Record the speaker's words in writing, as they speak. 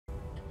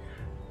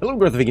Hello,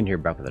 Darthvegan here,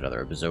 back with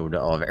another episode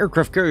of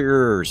Aircraft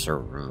Carrier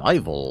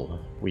Survival.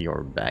 We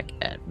are back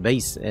at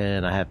base,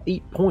 and I have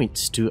 8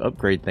 points to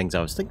upgrade things.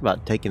 I was thinking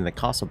about taking the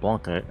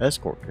Casablanca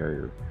escort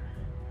carrier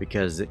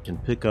because it can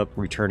pick up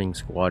returning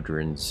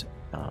squadrons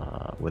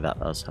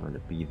without us having to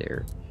be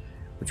there,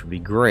 which would be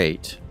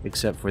great,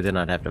 except for then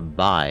I'd have to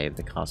buy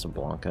the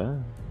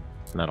Casablanca,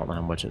 and I don't know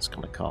how much it's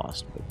going to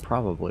cost, but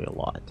probably a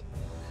lot.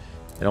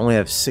 I only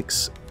have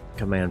 6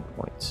 command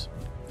points,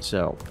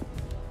 so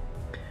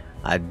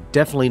I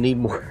definitely need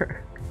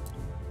more.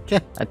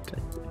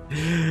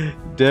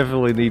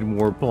 Definitely need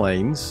more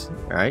planes.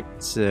 Alright,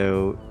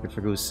 so if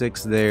I go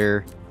 6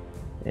 there,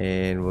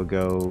 and we'll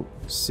go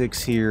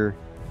 6 here,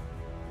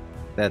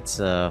 that's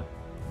oh,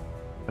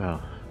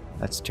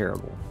 that's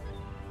terrible.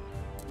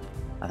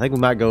 I think we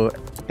might go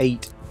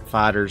 8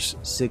 fighters,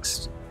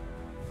 6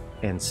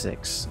 and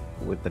 6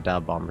 with the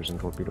dive bombers and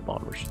torpedo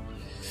bombers.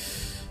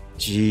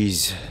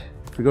 Jeez.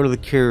 If we go to the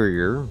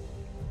carrier,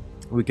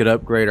 we could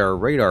upgrade our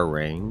radar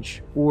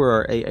range, or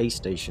our AA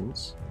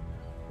stations,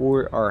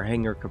 or our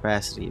hangar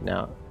capacity.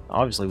 Now,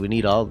 obviously, we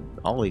need all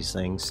these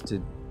things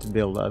to be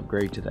able to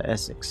upgrade to the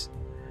Essex.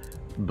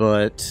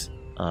 But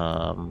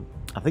I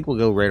think we'll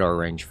go radar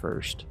range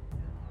first,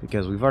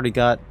 because we've already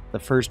got the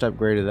first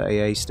upgrade of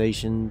the AA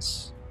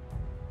stations.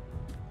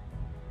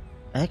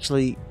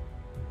 Actually,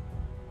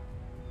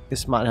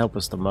 this might help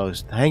us the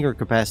most. The hangar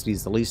capacity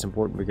is the least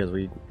important because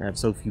we have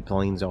so few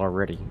planes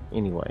already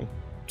anyway.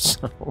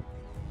 So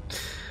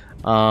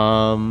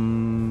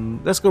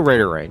let's go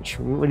radar range.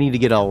 We need to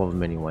get all of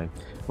them anyway.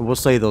 But we'll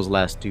save those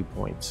last 2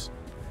 points.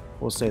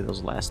 We'll save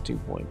those last 2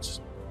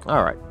 points.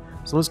 Alright,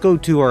 so let's go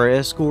to our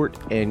escort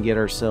and get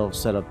ourselves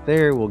set up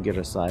there. We'll get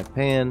a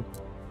Saipan,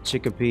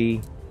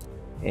 Chicopee,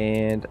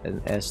 and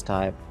an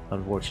S-type.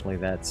 Unfortunately,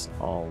 that's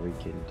all we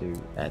can do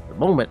at the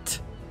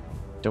moment.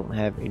 Don't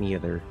have any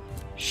other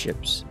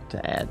ships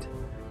to add.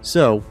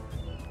 So,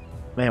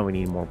 man, we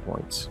need more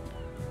points.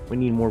 We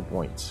need more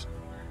points.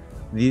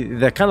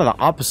 The kind of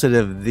the opposite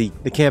of the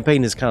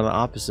campaign is kind of the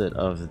opposite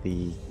of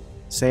the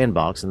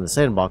sandbox. In the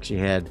sandbox, you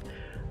had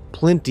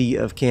plenty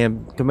of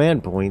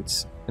command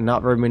points and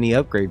not very many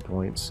upgrade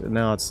points. And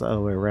now it's the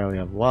other way around. We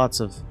have lots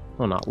of,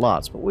 well, not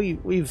lots, but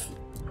we've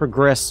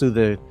progressed through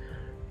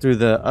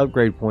the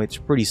upgrade points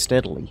pretty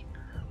steadily,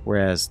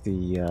 whereas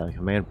the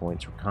command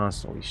points we're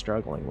constantly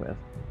struggling with.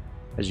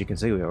 As you can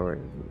see, we're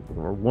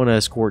 1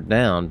 escort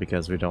down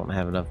because we don't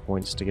have enough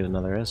points to get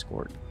another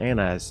escort. And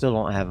I still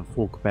don't have a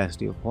full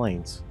capacity of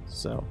planes.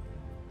 So,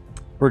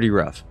 pretty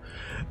rough.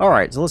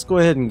 Alright, so let's go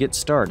ahead and get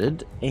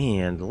started.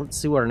 And let's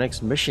see what our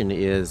next mission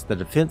is. The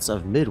defense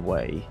of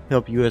Midway.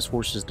 Help U.S.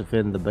 forces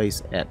defend the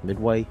base at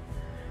Midway.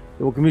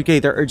 It will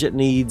communicate their urgent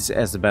needs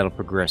as the battle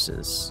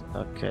progresses.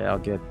 Okay, I'll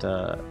get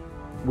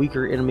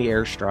weaker enemy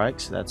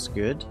airstrikes. That's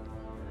good.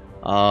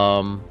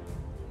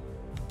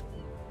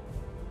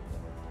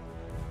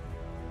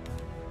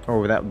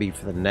 Or that would be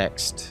for the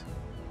next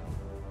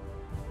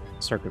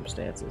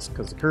circumstances,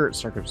 because the current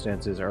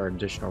circumstances are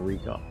additional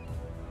recon.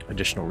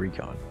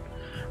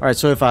 Alright,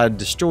 so if I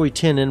destroy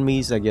 10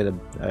 enemies, I get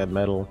a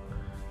medal.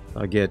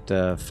 I get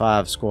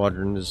 5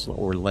 squadrons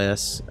or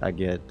less, I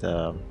get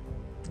a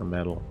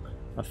medal.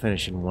 I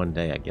finish in 1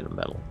 day, I get a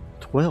medal.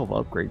 12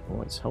 upgrade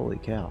points, holy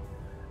cow.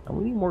 And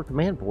we need more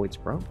command points,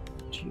 bro.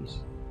 Jeez.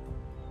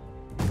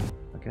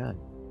 My god.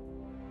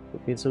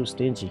 Quit being so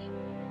stingy.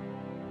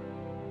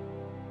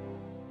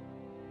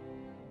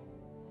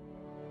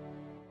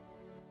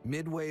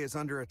 Midway is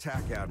under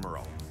attack,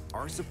 Admiral.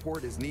 Our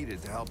support is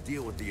needed to help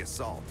deal with the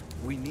assault.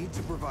 We need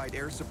to provide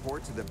air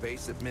support to the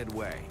base at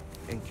Midway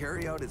and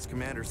carry out its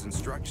commander's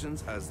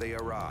instructions as they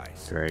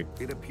arise. Great.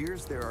 It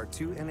appears there are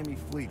 2 enemy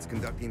fleets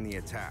conducting the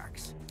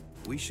attacks.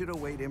 We should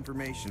await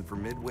information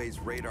from Midway's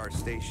radar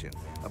station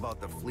about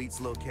the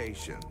fleet's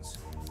locations,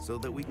 so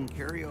that we can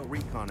carry out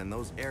recon in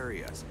those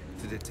areas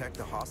to detect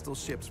the hostile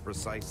ships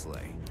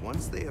precisely.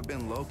 Once they have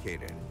been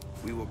located,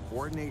 we will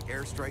coordinate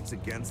airstrikes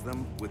against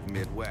them with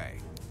Midway.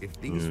 If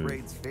these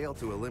raids fail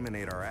to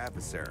eliminate our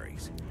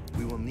adversaries,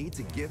 we will need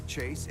to give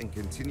chase and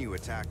continue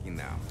attacking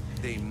them.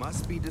 They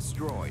must be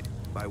destroyed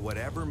by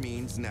whatever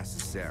means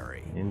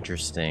necessary.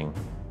 Interesting.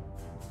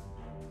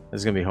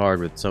 This is going to be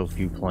hard with so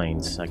few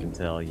planes, I can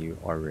tell you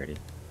already.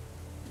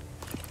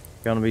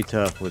 Gonna be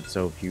tough with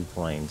so few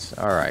planes.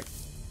 Alright,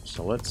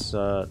 so let's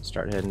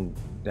start heading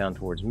down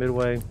towards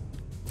Midway.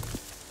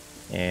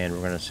 And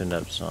we're going to send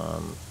up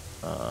some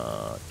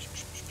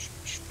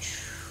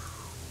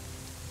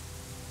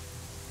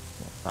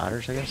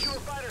fighters, I guess.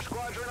 Fighter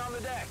squadron on the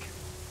deck.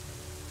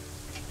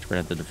 We're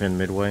gonna have to defend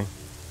Midway,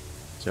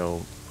 so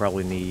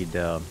probably need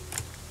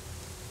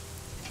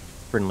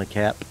friendly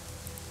cap.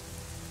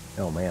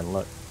 Oh man,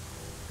 look,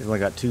 we've only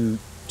got two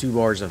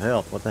bars of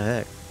health. What the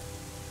heck?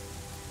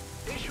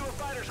 Issue a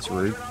fighter That's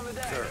squadron rude. on the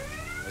deck. Sir,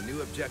 a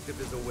new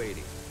objective is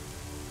awaiting.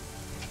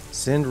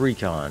 Send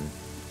recon.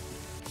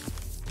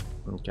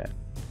 Okay.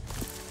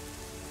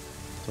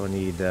 So I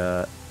need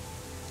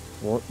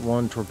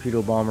one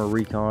torpedo bomber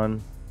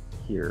recon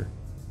here.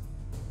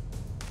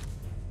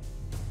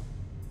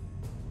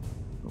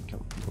 Okay,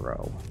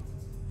 bro.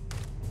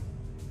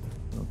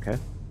 Okay.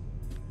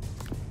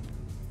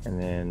 And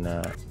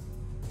then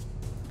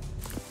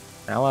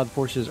Allied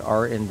forces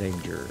are in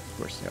danger. Of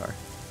course they are.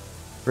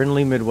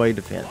 Friendly Midway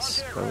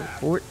defense. Go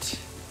for it.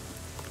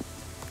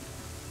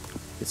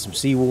 Get some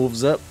sea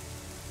wolves up.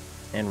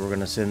 And we're going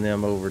to send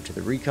them over to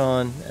the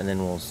recon. And then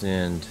we'll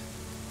send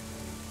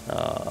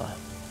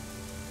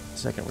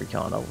second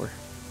recon over.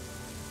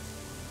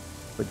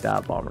 With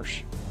dive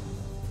bombers.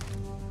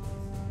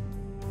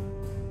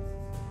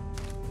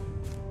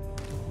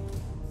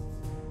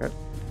 Okay.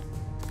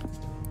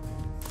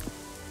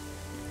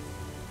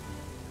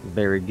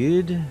 Very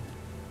good.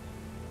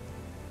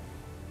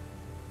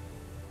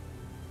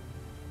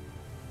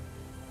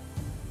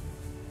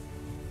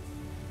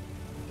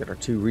 Get our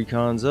 2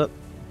 recons up.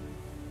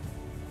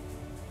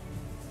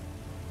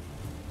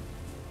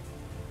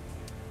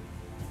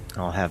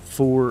 I'll have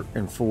 4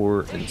 and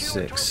 4 and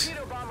 6.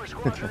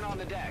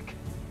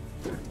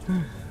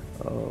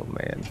 Oh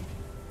man.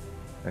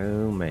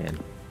 Oh man.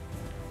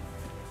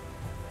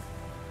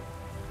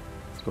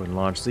 Let's go ahead and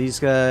launch these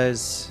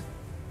guys.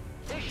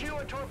 Issue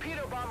a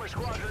torpedo bomber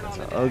squadron on It's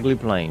the an deck. ugly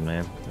plane,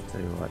 man. I'll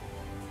tell you what.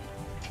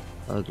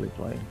 Ugly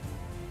plane.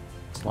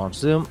 Let's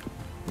launch them.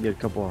 Get a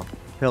couple of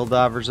hell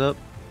divers up.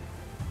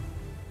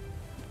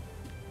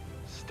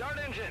 Start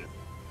engine.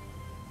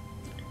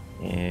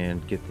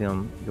 And get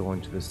them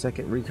going to the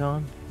second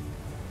recon.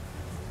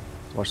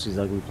 Watch these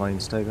ugly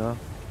planes take off.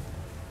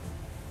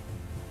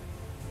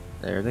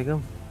 There they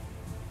go.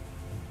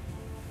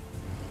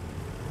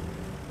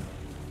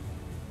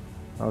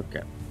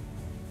 Okay.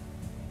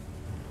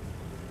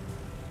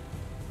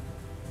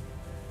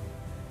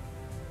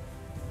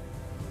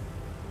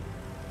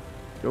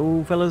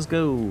 Go, fellas,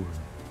 go.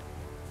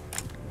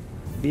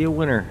 Be a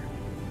winner.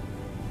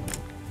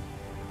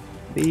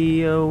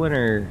 Be a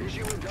winner.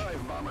 Issue a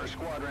dive bomber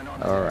squadron on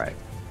the All deck. right.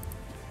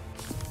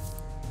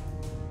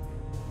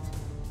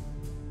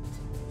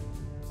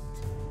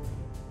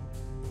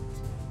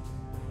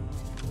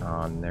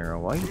 On their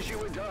way. Issue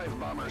a dive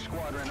bomber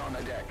squadron on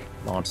the deck.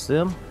 Launch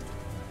them.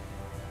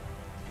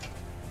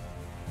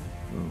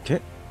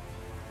 Okay.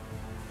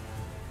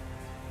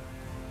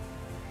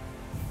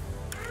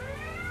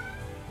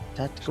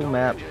 Tactical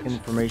map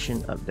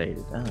information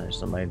updated. Oh, there's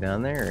somebody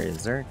down there.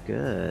 Is there?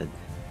 Good.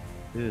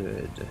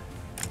 Good.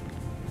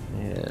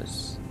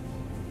 Yes.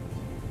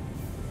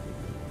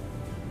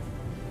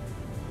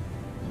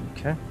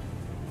 Okay.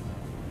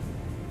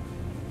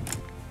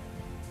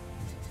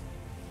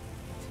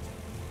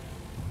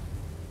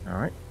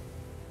 Alright.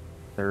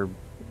 They're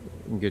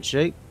in good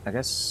shape. I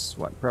guess,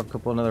 what, grab a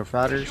couple another Issue a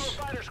fighters,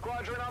 fighter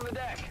squadron on the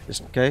deck.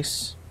 just in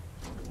case.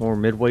 More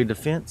Midway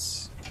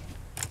defense.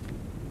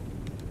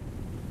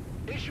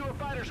 Issue a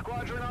fighter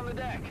squadron on the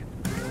deck.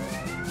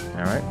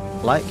 Alright.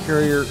 Light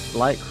carrier,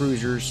 light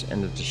cruisers,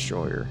 and the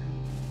destroyer.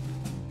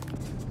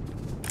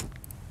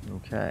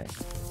 Okay.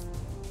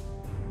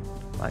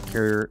 Light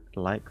carrier,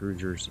 light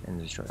cruisers, and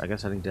destroyer. I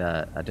guess I need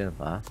to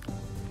identify.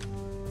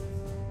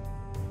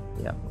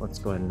 Yeah, let's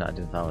go ahead and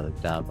identify with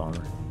a dive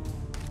bomber.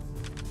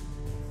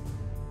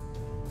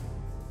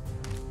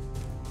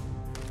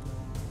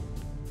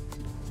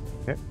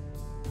 Okay.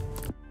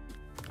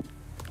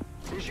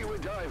 Issue a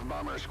dive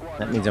bomber squadron.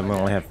 That means I'm going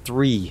to only have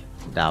 3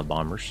 dive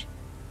bombers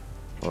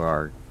for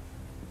our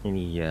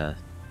any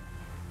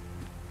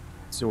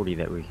sortie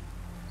that we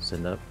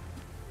send up.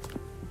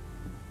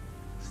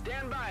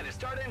 Stand by to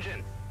start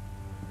engine.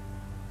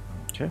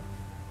 Okay.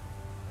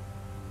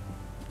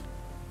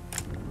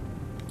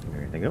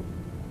 There they go.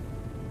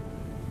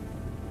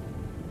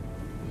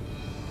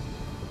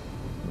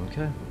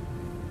 Okay.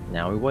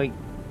 Now we wait.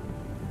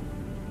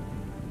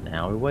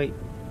 Now we wait.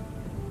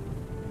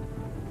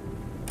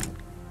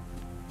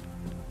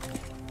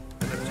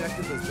 An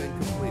objective has been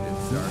completed,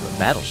 sir.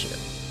 Battleship.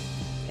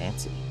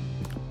 Fancy.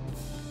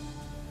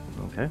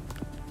 Okay.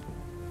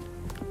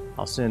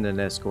 I'll send an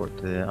escort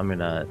to them. I'm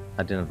gonna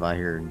identify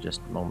here in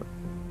just a moment.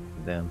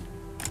 Them.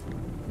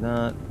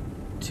 Not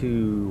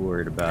too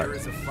worried about There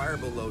is a fire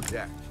below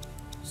deck.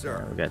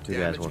 Sir, we got 2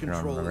 guys damage working on it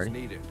control is already.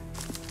 needed.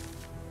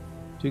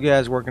 2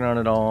 guys working on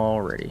it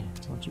already.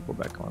 Why don't you go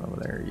back on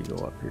over there? You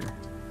go up here.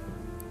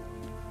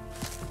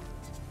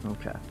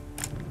 Okay.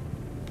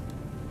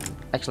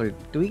 Actually,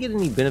 do we get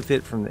any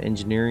benefit from the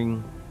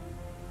engineering?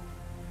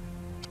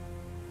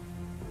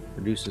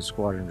 Reduces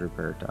squadron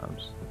repair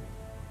times.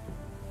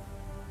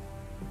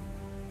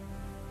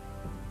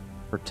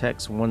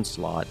 Protects 1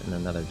 slot in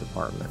another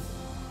department.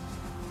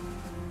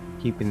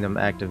 Keeping them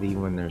active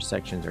even when their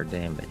sections are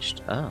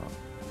damaged. Oh.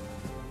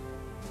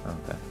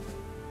 Okay.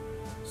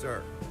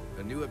 Sir,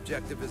 a new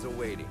objective is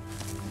awaiting.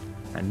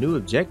 A new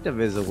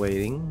objective is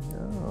awaiting.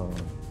 Oh.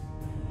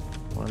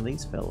 One of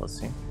these fellas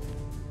here.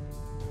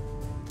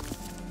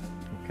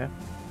 Okay.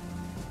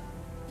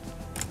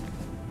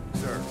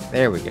 Sir,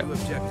 There we a go. new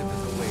objective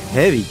is awaiting.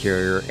 Heavy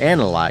carrier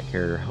and a light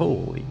carrier.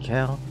 Holy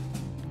cow.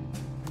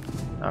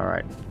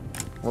 Alright.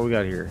 What we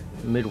got here?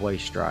 Midway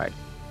strike.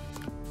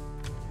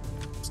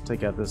 Let's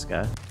take out this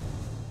guy.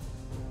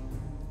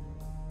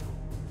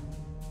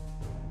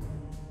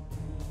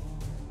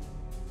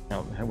 I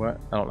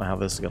don't know how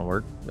this is gonna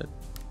work, but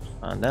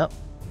Find out.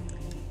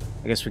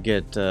 I guess we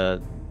get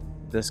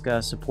this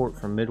guy's support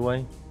from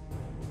Midway.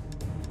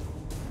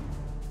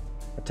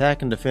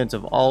 Attack and defense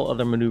of all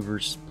other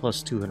maneuvers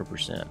plus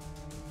 200%.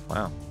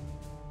 Wow.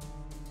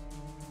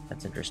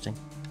 That's interesting.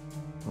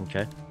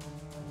 Okay.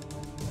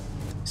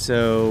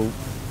 So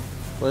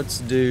let's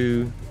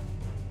do...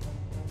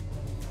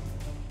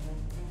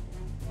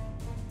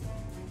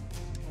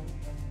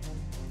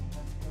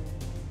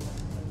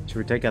 Should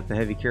we take out the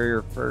heavy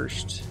carrier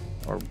first?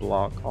 Or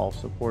block all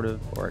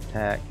supportive? Or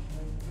attack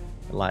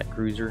the light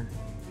cruiser?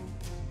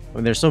 I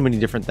mean, there's so many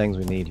different things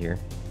we need here.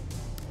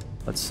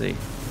 Let's see.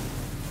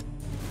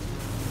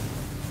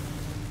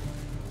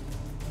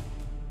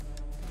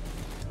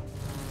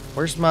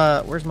 Where's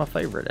my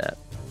favorite at?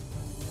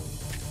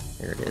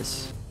 Here it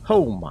is.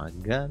 Oh my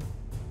god.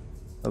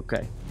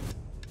 Okay.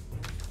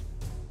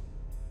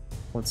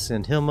 Let's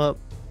send him up.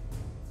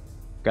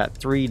 Got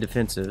 3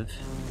 defensive.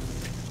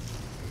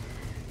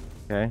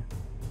 Okay.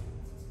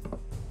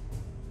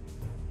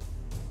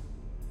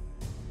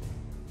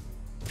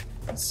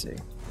 Let's see.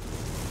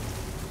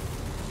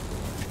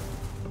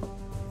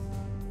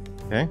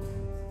 Okay.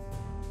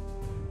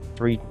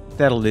 3.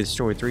 That'll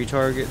destroy 3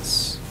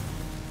 targets.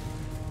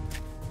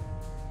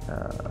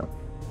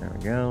 There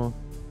we go.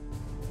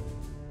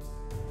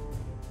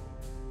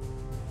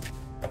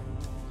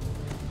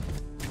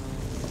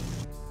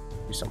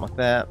 Do something like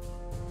that.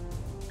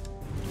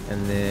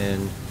 And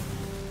then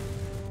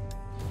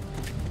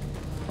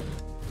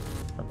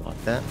something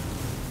like that.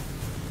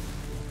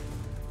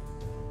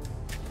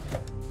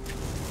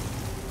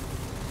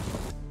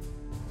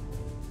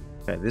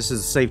 Okay, this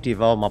is the safety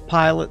of all my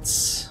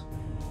pilots.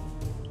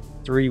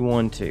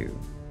 3-1-2.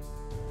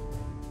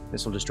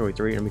 This will destroy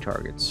 3 enemy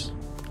targets.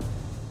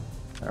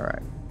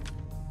 Alright.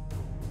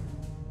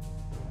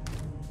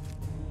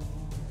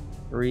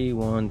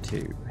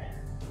 3-1-2.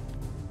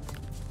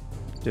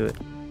 Let's do it.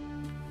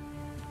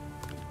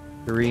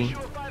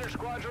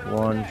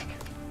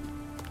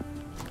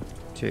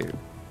 3-1-2.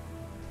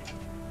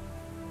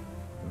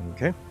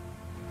 Okay.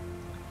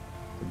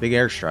 The big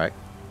airstrike.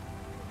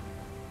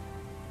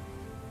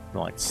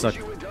 Like suck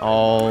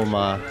all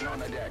my...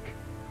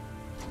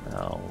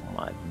 Oh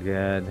my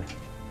god.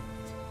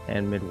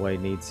 And Midway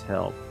needs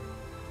help.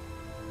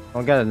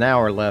 I've got an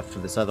hour left for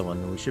this other one,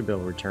 and we should be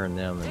able to return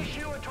them. And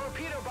Issue a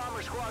torpedo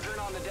bomber squadron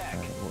on the deck.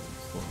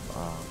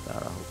 oh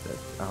god,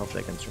 I hope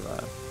they can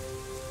survive.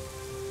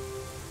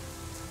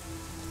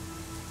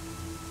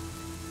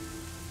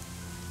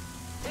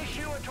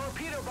 Issue a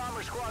torpedo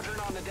bomber squadron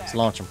on the deck. Let's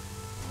launch them.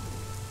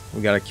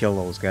 We gotta kill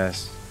those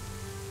guys.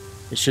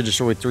 It should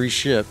destroy 3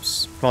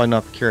 ships. Probably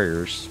not the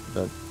carriers,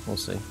 but we'll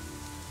see.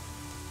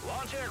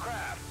 Launch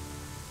aircraft.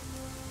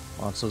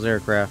 Launch those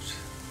aircraft.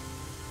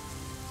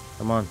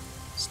 Come on.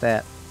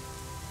 Stat.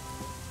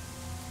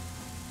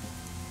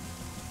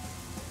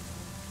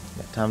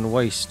 Got time to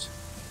waste.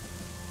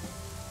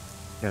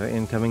 Got an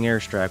incoming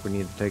airstrike we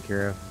need to take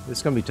care of. This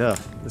is gonna be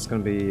tough. This is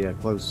gonna be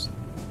close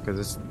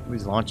because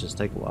these launches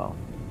take a while.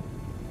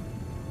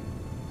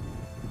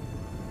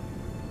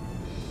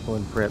 Go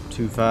and prep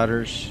 2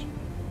 fighters.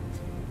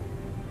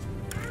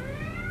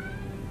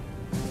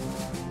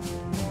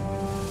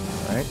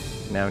 Alright,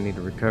 now we need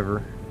to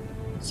recover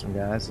some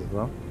guys as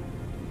well.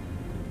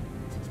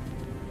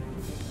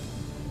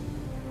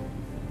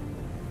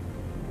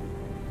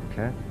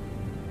 Okay.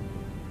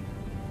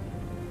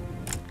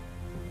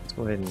 Let's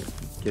go ahead and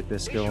get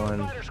this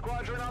going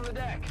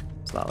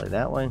slightly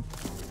that way.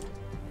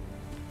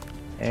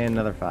 And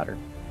another fighter.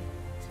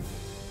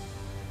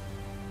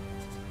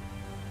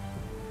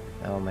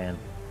 Oh man.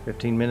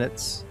 15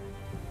 minutes.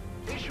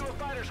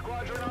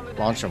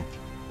 Launch them.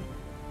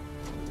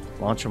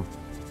 Launch them.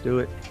 Do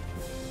it.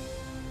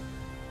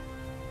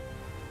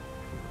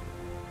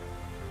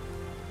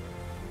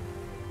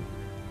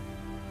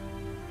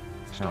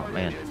 Oh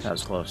man, that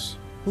was close.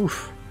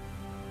 Oof.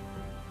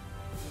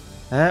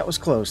 That was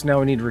close. Now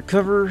we need to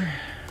recover.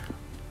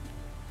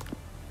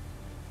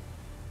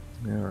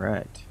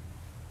 Alright.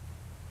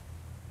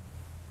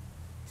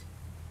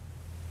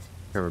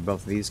 Recover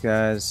both of these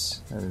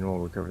guys, and then we'll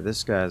recover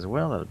this guy as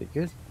well. That'll be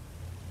good.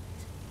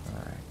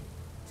 Alright.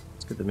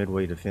 Let's get the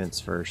Midway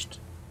defense first.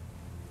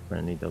 We're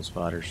gonna need those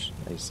fighters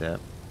ASAP.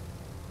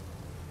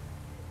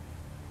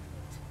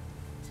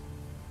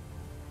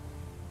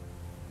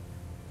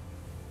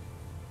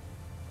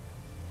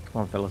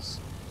 Come on, fellas.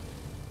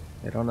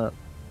 Head on up.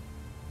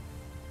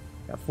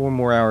 Got 4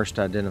 more hours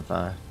to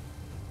identify.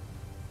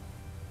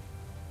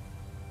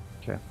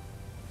 Okay.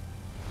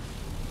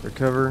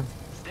 Recover.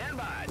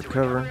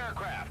 Recover.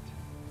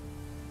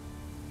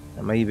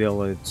 I may be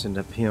able to send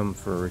up him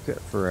for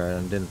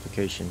an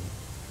identification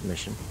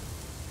mission.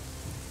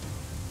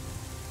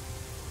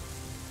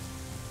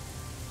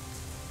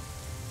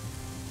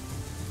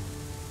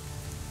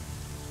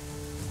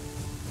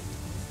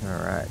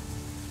 All right.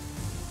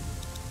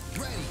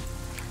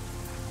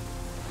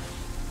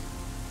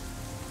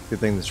 Good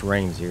thing this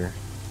rains here.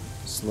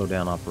 Slow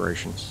down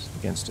operations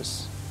against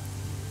us.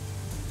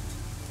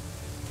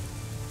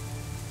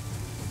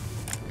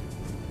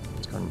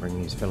 Let's go and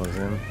bring these fellows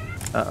in.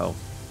 Uh-oh.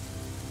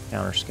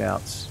 Counter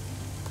scouts.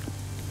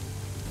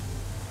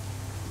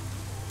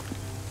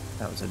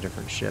 That was a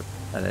different ship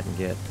I didn't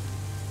get.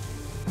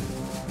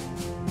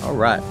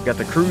 Alright, got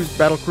the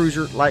battle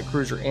cruiser, light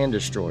cruiser, and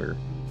destroyer.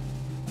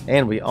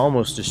 And we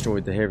almost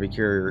destroyed the heavy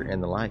carrier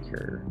and the light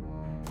carrier.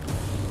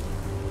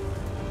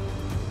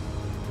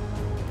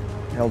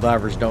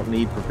 Helldivers don't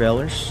need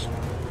propellers.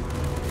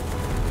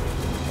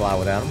 Fly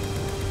without them.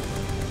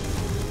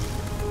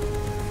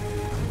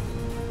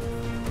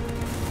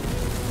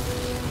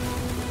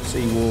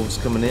 Sea wolves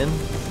coming in.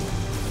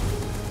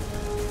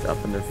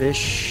 Dropping their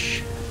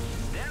fish.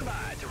 Stand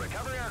by to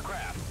recover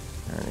aircraft.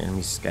 And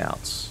enemy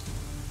scouts.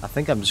 I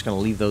think I'm just going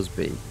to leave those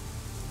be.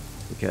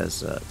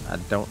 Because I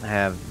don't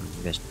have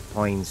the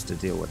planes to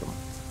deal with them.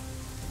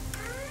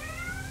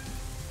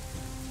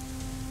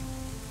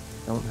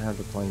 Don't have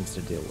the planes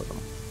to deal with them.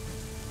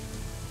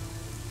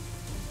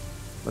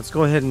 Let's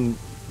go ahead and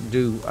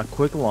do a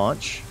quick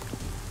launch.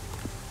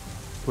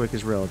 Quick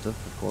is relative,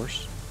 of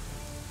course.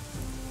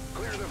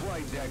 Clear the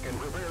flight deck and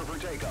prepare for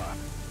takeoff.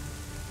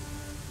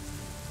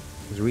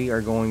 Because we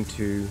are going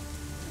to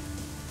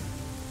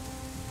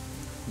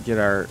get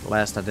our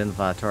last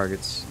identified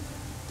targets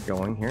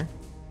going here.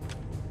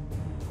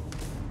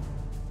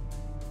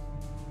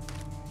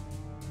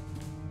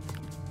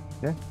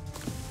 Okay.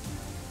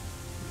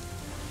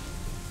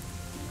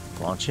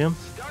 Launch him.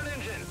 Start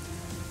engine.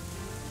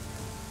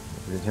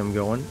 Get him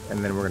going,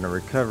 and then we're going to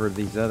recover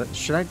these other.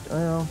 Should I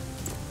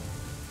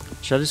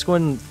just go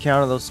ahead and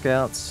counter those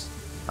scouts?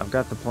 I've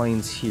got the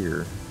planes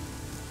here.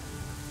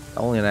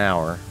 Only an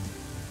hour.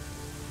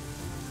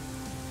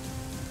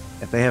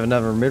 If they have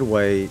another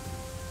Midway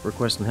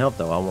requesting help,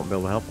 though, I won't be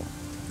able to help them.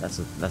 That's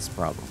the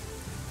problem.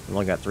 I've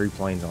only got 3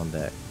 planes on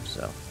deck,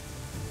 so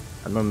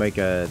I'm gonna make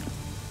a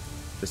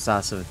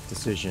decisive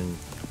decision.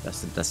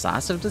 That's a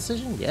decisive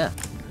decision? Yeah,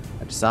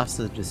 a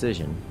decisive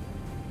decision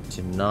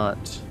to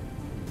not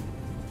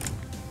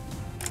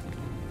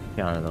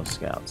counter those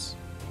scouts.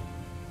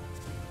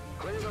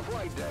 Clear the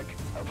flight deck.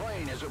 A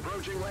plane is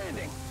approaching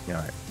landing.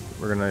 Alright,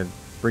 we're gonna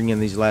bring in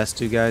these last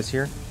 2 guys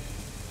here.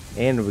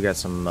 And we got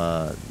some,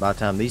 by the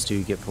time these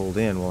 2 get pulled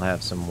in, we'll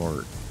have some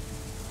more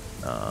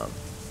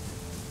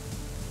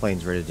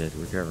planes ready to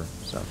recover.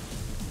 So,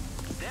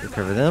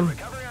 recover them.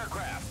 Recover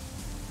aircraft.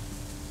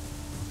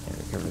 And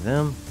recover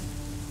them.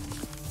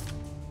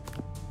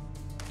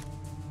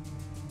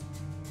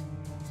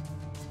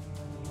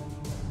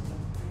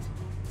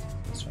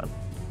 That's fine.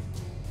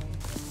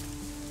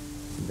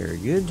 Very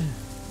good.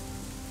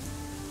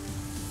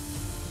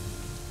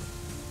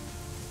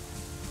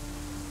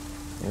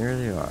 There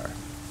they are.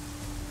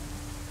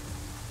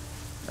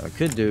 Now, I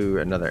could do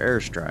another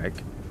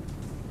airstrike.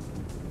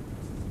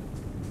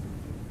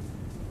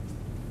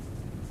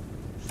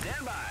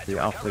 Stand by. Be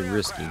awfully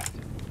risky.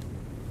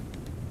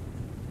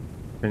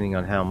 Depending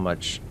on how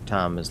much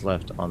time is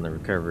left on the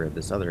recovery of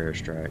this other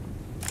airstrike.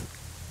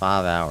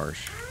 5 hours.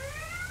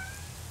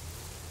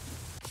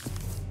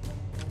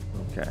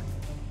 Okay.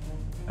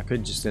 I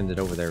could just send it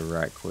over there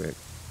right quick.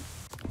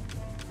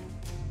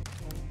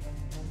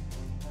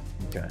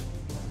 Okay.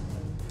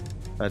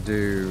 I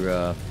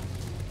do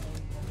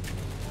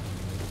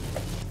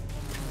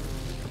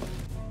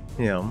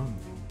him.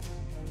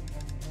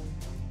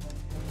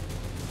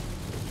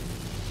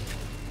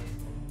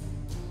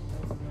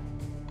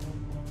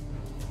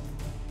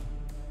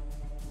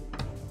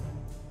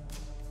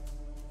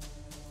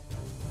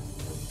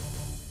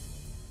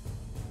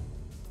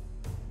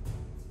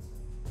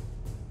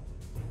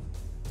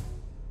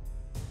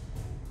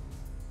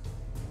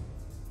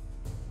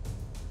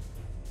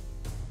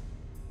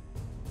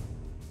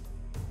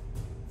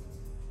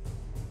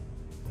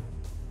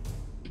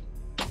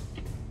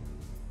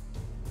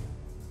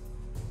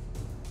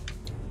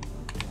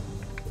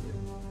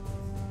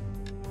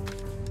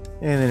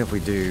 And then if we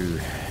do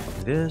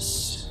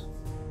this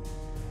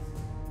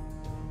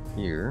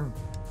here,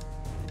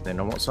 then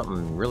I want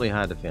something really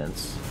high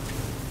defense.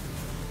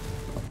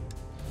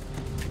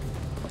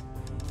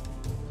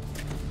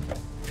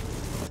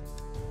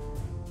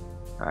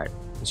 Alright,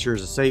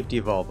 ensures the safety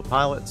of all the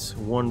pilots.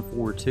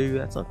 142,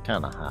 that's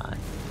kind of high.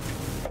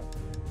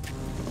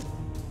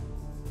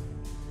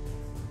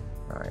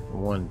 Alright,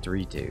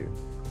 132.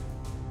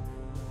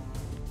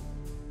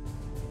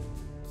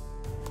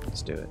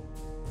 Let's do it.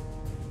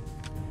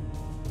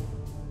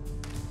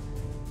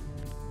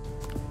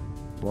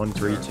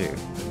 132.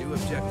 The new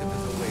objective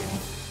is awaiting.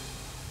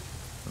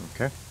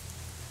 Okay.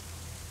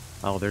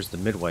 Oh, there's the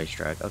Midway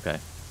strike. Okay.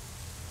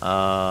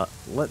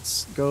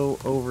 Let's go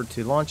over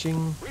to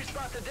launching.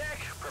 Respot the deck.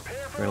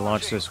 Prepare for We're gonna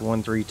launch launching. this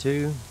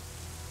 132.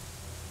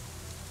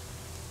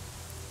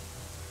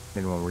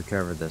 Then we'll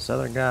recover this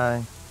other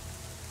guy.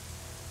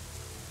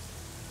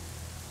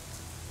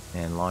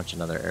 And launch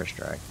another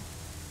airstrike.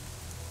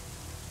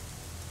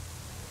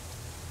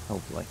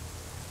 Hopefully.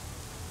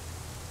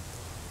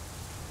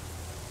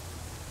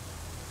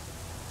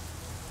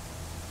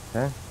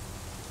 Okay.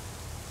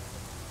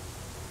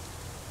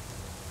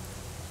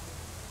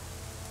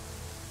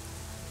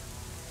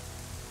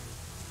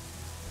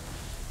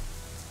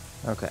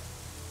 Okay.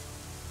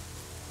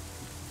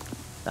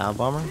 Dive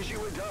bomber. Issue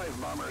a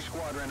dive bomber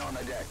squadron on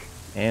the deck.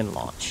 And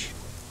launch.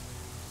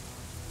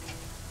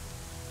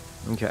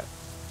 Okay.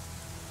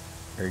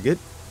 Very good.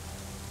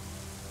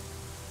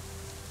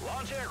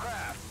 Launch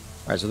aircraft.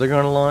 Alright, so they're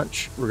going to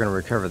launch. We're going to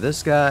recover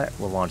this guy.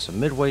 We'll launch a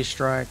midway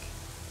strike.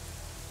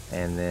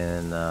 And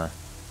then, we'll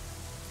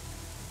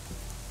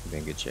be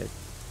in good shape.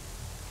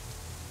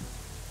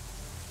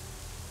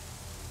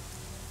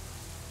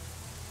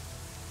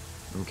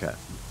 Okay.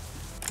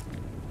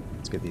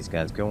 Let's get these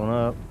guys going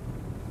up.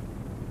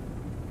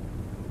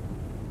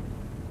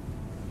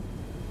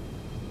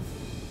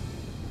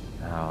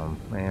 Oh,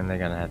 man, they're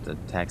going to have to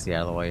taxi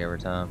out of the way every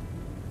time.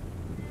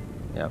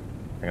 Yep.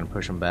 They're going to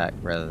push him back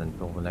rather than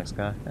pull the next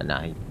guy. And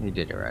nah, he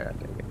did it right.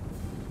 Okay, good.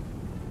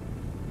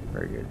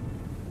 Very good.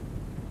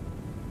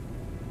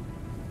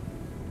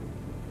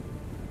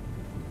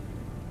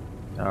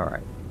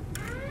 Alright.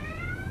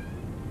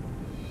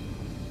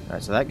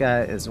 Alright, so that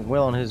guy is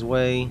well on his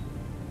way.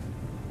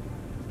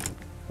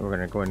 We're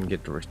going to go ahead and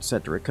get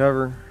set to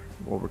recover.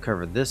 We'll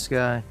recover this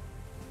guy.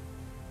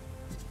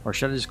 Or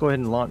should I just go ahead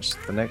and launch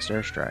the next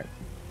airstrike?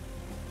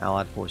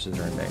 Allied forces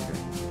are in danger.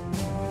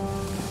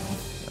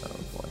 Oh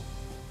boy.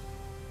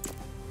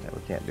 Yeah,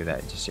 we can't do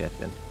that just yet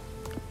then.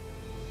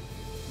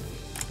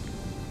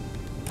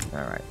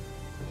 Alright.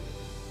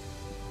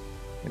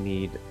 We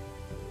need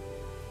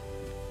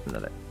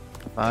another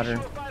fighter.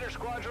 Fighter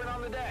squadron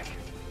on the deck.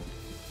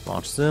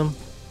 Launch them.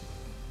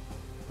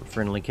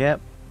 Friendly cap.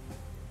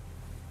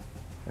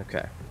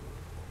 Okay.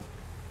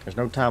 There's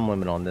no time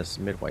limit on this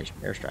midway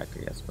airstrike,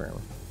 I guess,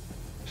 apparently.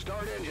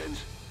 Start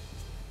engines.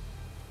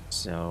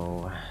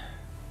 So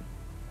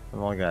I've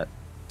only got.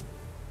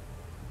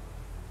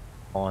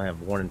 Oh, I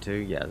have 1 and 2.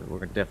 Yeah,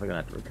 we're definitely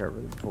gonna have to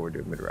recover before we do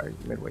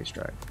a midway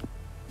strike.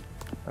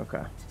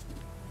 Okay.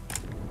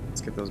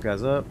 Let's get those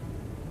guys up.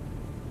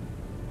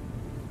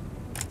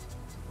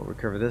 We'll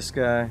recover this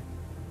guy.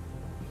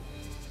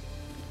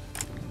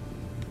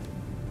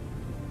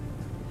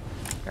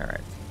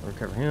 Alright,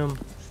 recover him.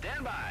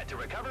 Stand by to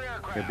recover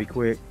aircraft. Could be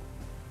quick.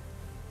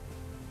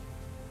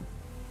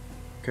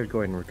 Could go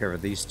ahead and recover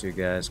these two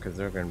guys because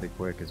they're going to be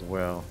quick as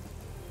well.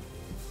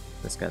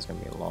 This guy's going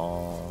to be a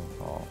long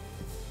haul.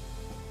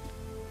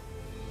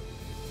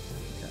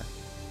 Okay.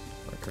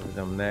 Recover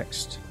them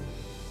next.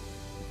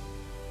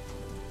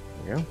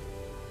 There we go.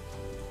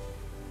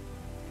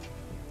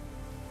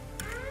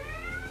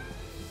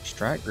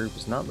 Strike group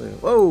is not moving.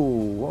 Whoa,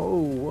 whoa,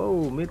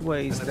 whoa!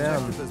 Midway's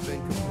down. Objective has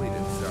been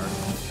completed,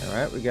 sir. All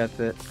right, we got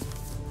that.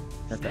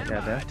 Got that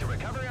guy down. To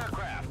recover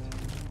aircraft.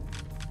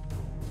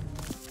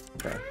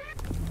 Okay.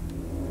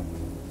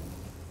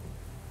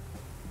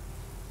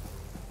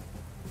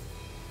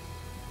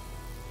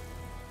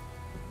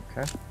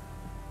 Okay.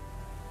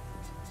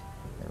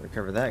 And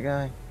recover that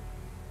guy.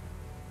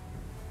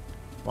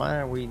 Why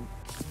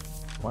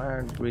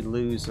did we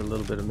lose a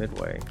little bit of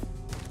midway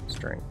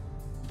strength?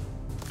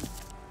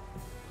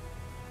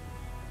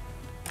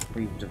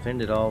 We've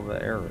defended all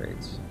the air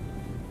raids.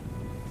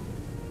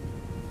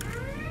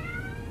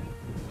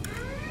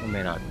 We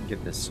may not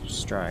get this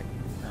strike.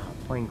 Oh,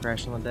 plane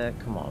crash on the deck?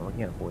 Come on, we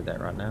can't afford that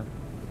right now.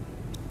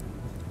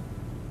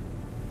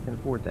 Can't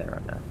afford that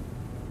right now.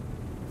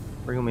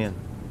 Bring them in.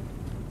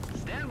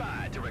 Stand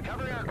by to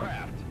recover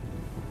aircraft.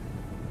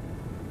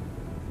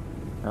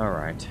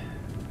 Alright.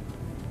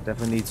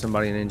 Definitely need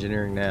somebody in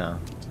engineering now.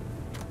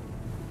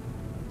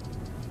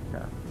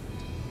 Yeah.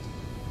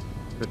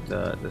 Put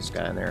this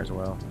guy in there as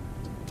well.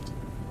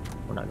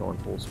 We're not going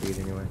full speed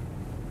anyway.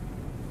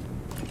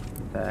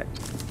 In fact,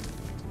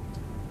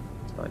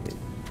 I need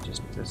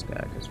just this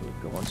guy because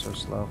we're going so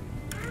slow.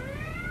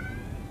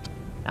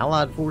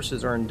 Allied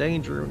forces are in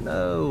danger.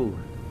 No.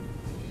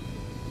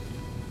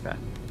 Okay.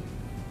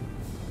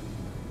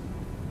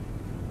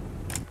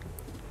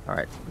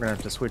 Alright, we're gonna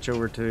have to switch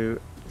over to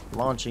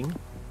launching.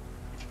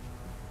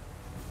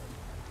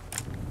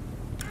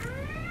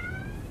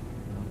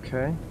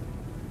 Okay.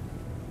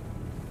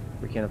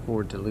 We can't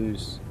afford to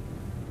lose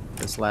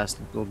this last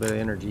little bit of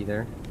energy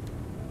there.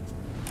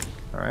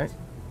 Alright.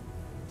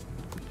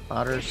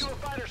 Fighters. Issue a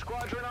fighter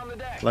squadron on the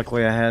deck.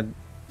 Luckily I had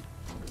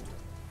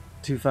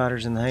 2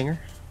 fighters in the hangar.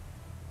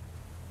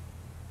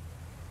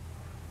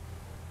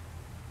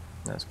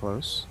 That's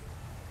close.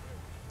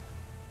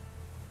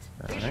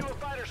 Alright. Issue a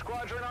fighter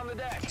squadron on the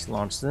deck. Let's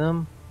launch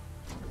them.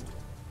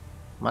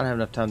 Might have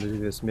enough time to do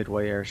this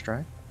midway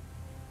airstrike.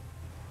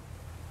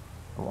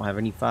 I won't have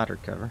any fighter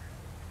cover.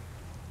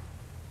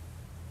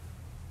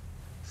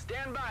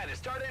 Stand by to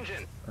start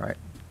engine. Alright.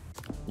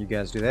 You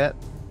guys do that.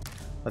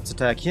 Let's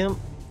attack him.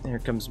 Here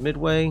comes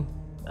Midway.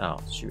 Oh,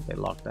 shoot. They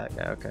locked that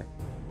guy. Okay.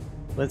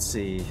 Let's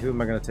see. Who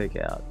am I going to take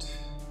out?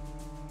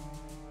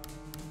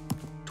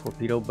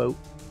 Torpedo boat?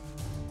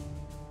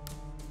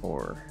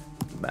 Or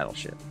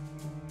battleship?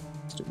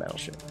 Let's do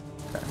battleship.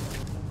 Okay.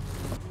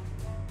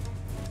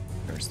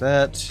 There's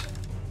that.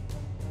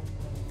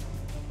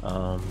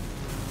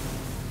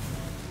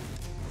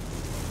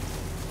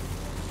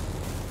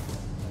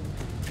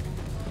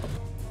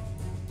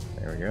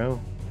 There we go.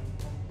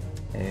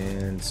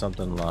 And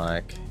something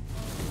like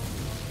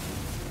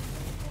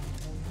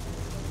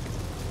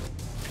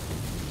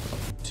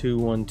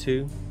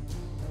 212.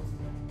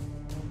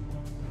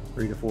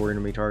 3 to 4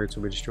 enemy targets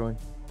will be destroyed.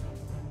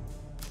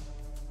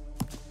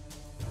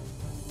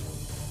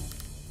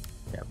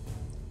 Yep.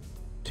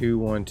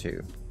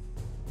 212.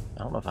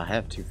 I don't know if I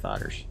have 2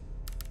 fighters.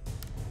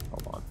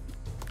 Hold on.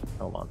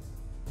 Hold on.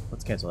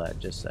 Let's cancel that in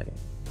just a second.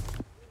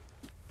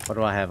 What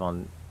do I have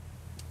on?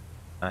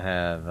 I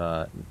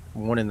have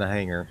 1 in the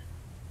hangar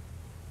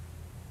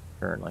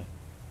currently.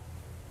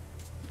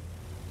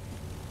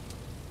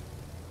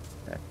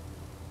 Okay.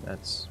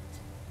 That's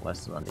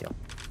less than ideal.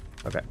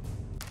 Okay.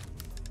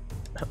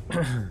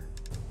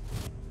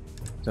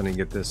 So I need to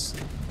get this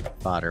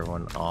fighter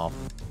one off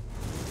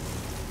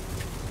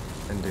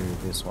and do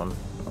this one.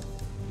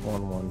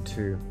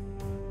 112.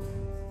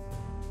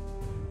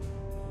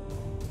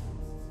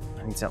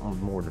 I need something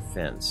with more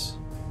defense.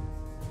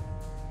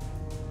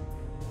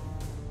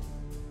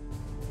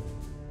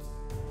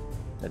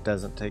 That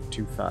doesn't take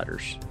 2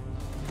 fighters.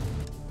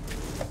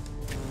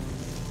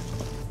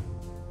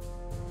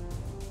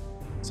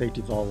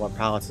 Safety of all our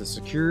pilots is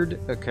secured.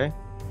 Okay.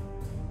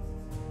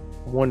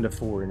 1 to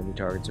 4 enemy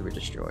targets will be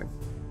destroyed.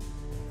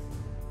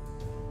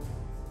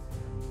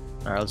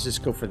 Alright, let's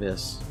just go for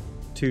this.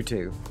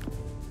 2-2.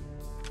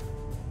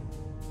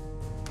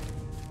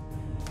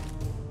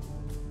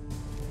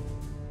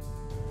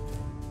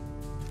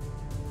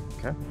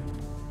 Okay.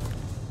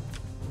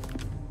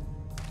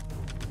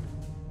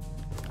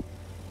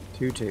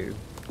 2-2.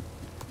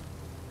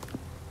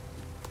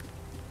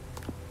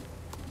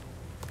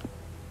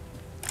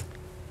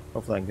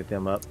 Hopefully I can get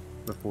them up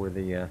before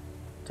the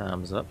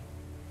time's up.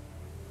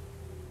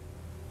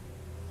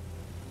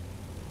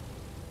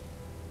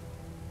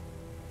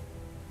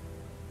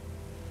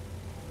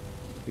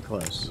 Be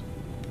close.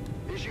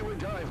 Issue a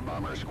dive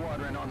bomber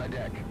squadron on the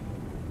deck.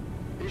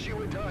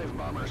 Issue a dive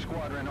bomber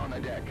squadron on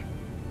the deck.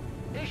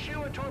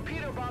 Issue a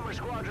torpedo bomber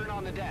squadron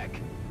on the deck.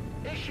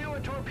 Issue a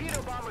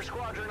torpedo bomber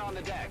squadron on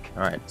the deck.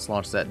 Alright, let's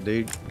launch that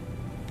dude.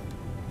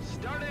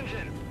 Start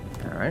engine.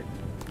 Alright,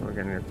 we're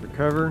gonna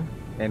recover,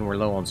 and we're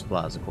low on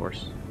supplies, of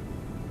course.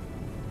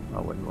 I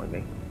wouldn't let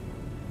me.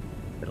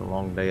 Been a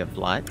long day of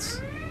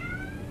flights.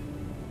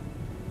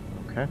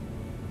 Okay.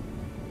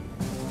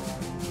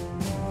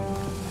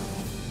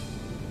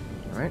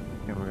 Alright,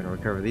 and we're gonna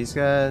recover these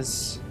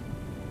guys.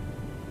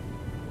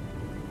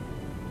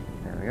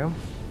 There we go.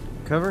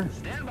 Recover.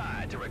 Stand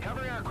by to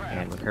recover aircraft.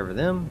 And recover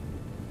them.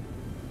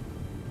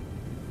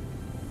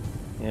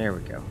 There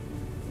we go.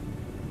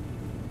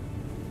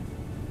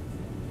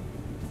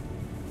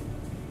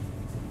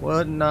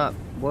 Was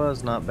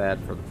not bad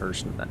for the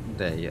first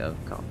day of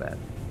combat.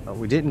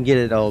 We didn't get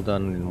it all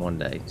done in one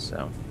day,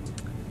 so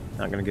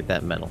not gonna get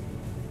that medal.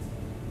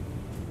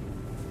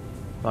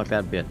 Thought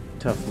that'd be a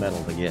tough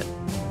medal to get.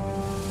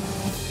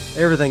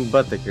 Everything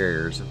but the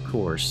carriers, of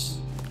course.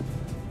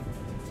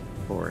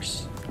 Of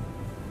course.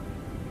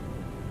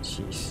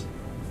 Jeez.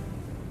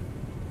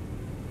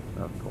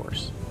 Of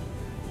course.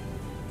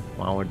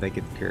 Why would they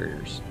get the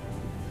carriers?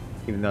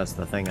 Even though it's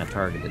the thing I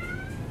targeted.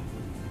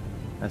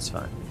 That's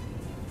fine.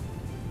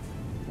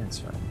 That's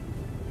fine.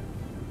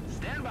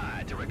 Stand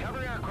by to recover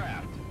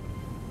aircraft.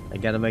 I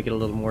gotta make it a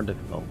little more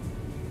difficult.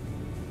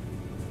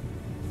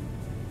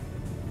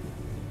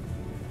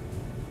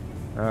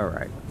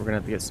 Alright, we're gonna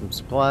have to get some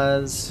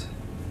supplies.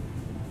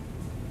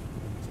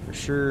 For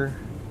sure.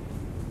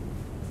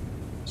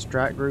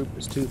 Strike group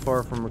is too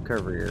far from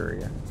recovery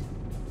area.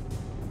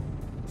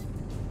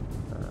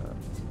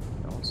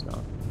 No, it's not.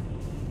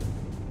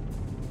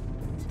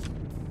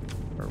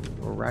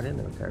 We're right in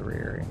the recovery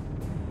area.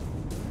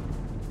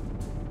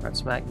 Right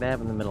smack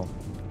dab in the middle.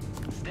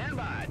 Stand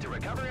by to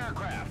recover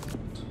aircraft.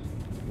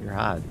 You're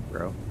high,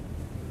 bro.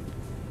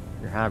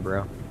 You're high,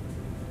 bro.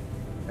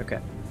 Okay.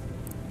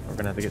 We're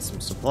gonna have to get some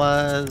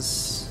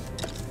supplies.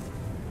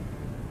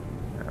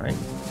 Alright.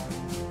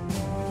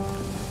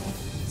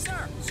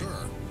 Sir!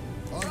 Sir,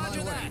 on Roger my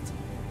way. that!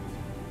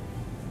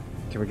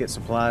 Can we get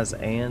supplies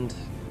and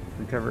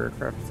recover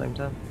aircraft at the same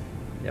time?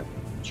 Yep,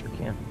 sure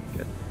can.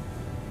 Good.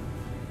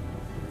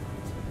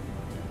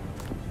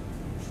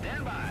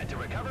 Stand by to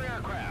recover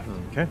aircraft.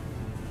 Okay.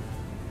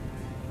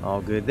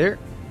 All good there.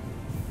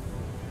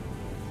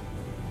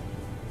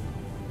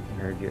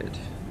 Very good.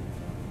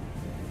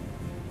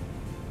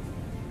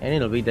 And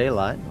it'll be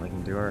daylight. We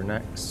can do our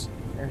next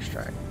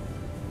airstrike.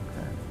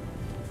 Okay.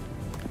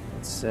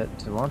 Let's set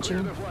to Clear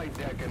launching. the flight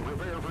deck and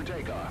prepare for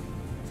takeoff.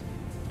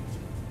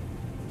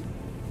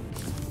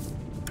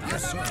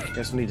 Yes, sir.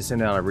 Guess we need to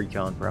send out a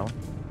recon prowl.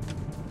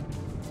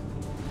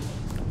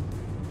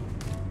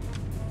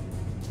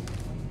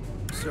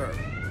 Sir,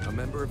 a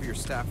member of your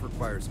staff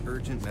requires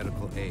urgent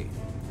medical aid.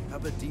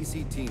 Have a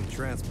DC team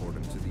transport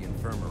him to the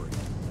infirmary.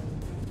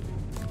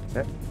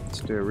 Okay, let's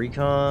do a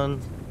recon.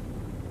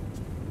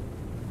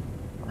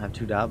 I'll have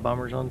 2 dive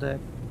bombers on deck.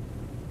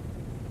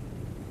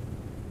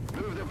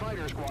 Move the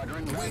fighter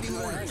squadron back to Waiting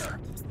the orders. hangar.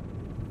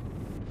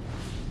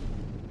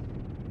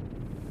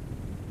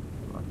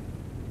 Come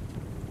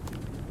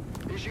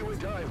on. Issue a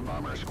dive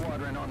bomber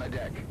squadron on the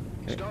deck.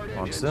 Okay, Start launch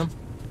engines. them.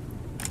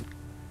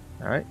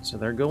 Alright, so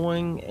they're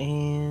going,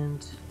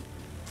 and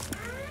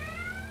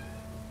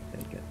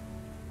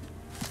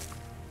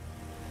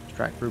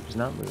Strike group is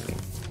not moving.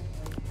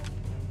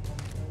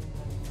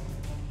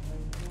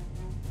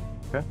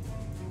 Okay.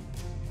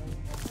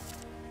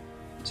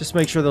 Just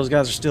make sure those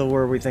guys are still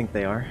where we think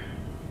they are.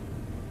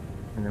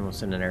 And then we'll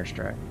send an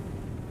airstrike.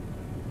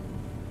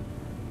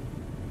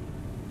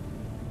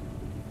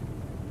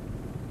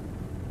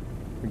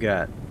 We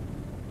got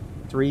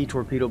 3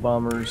 torpedo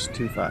bombers,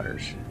 2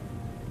 fighters.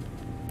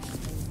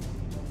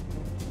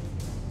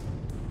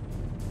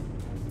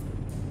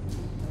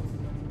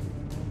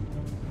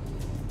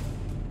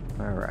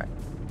 Alright.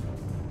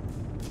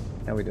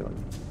 How we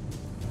doing?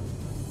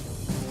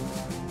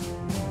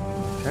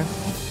 Okay.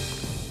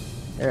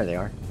 There they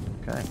are.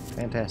 Okay,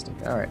 fantastic.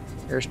 Alright,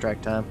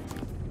 airstrike time.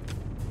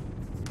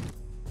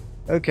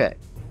 Okay.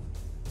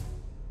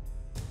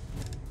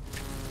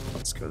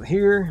 Let's go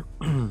here.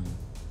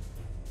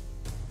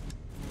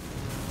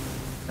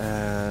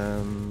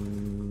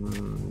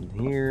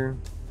 Here.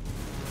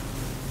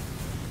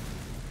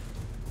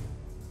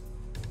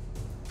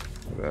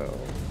 Go.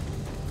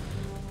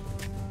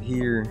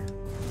 Here.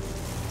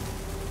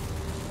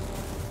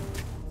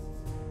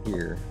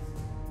 Here.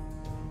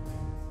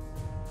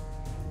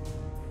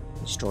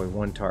 Destroy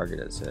 1 target,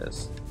 it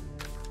says.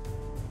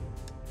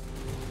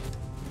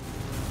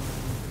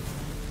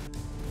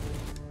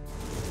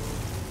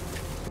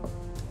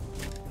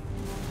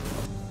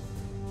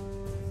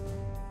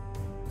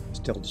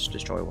 Still just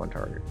destroy 1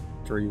 target.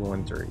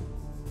 3-1-3.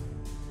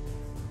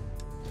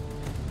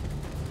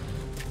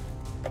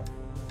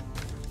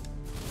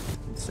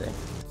 Let's see.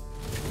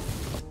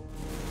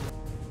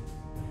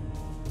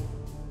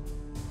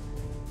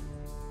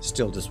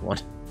 Still just 1.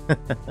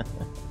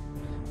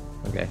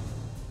 Okay.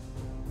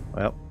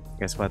 Well,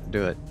 guess we'll have to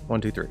do it.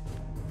 1, 2, 3.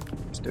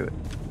 Let's do it.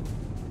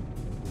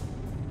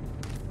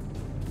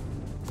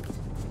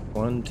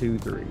 1, 2,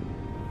 3.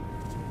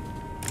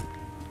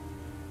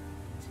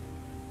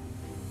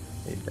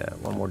 Need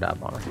 1 more dive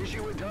bomber.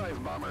 Issue a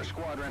dive bomber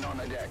squadron on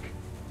the deck.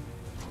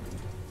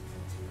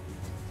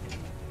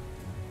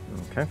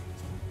 Okay.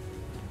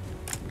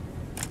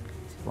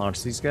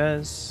 Launch these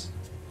guys.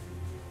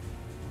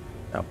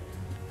 Oh.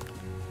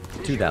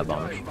 2 dive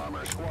bombers. Dive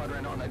bomber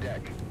squadron on the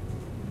deck.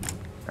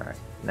 Alright.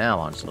 Now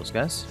launch those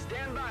guys.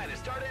 Stand by to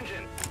start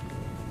engine.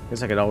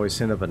 Guess I could always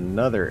send up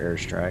another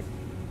airstrike.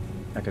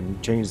 I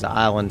can change the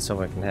island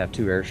so I can have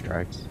 2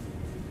 airstrikes.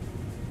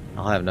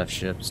 I'll have enough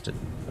ships to,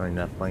 or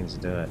enough planes to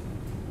do it.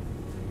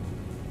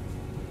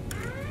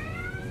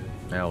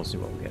 Now we'll see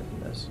what we get from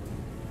this.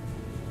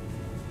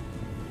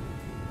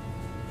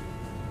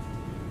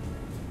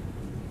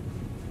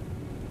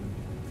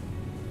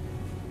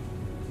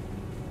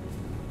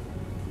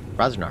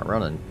 Surprised they're not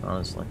running,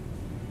 honestly.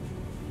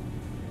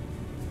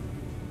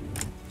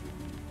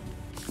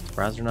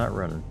 Surprised they're not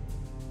running.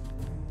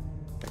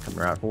 They're coming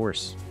right for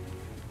us.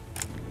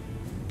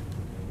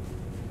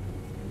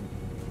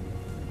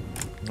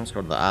 Let's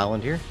go to the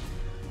island here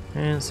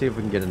and see if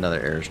we can get another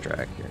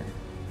airstrike here.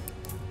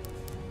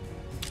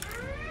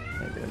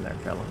 How you doing there,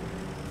 fella?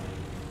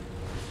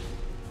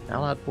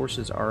 Allied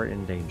forces are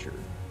in danger.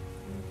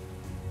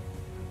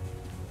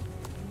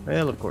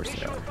 Well, of course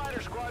they are.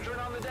 Fighter squadron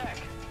on the deck.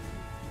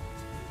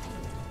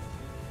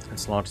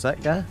 Let's launch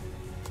that guy.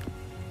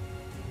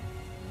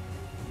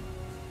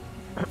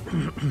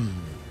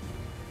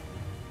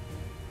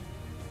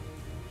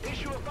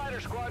 Issue a fighter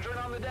squadron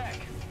on the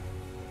deck.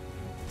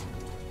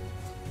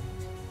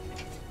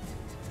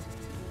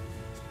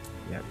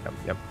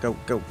 Yep. Go,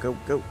 go, go,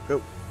 go,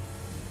 go.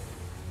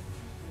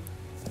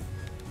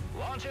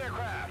 Launch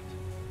aircraft.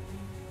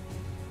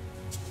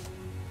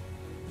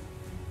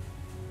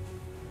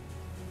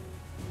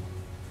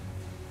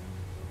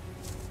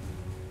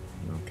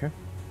 Okay.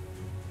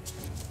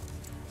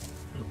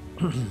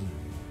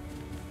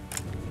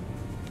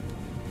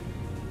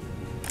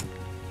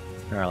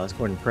 Alright, let's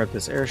go ahead and prep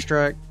this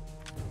airstrike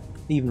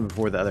even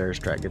before the other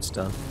airstrike gets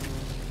done.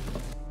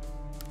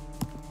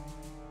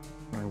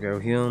 I'm gonna go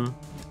him,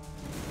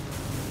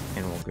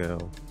 and we'll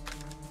go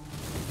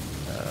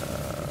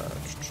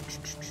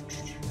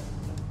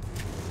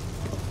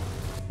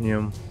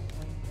him,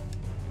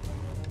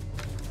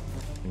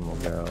 and we'll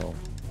go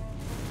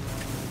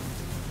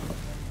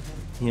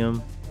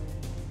him.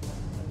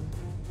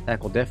 That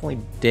will definitely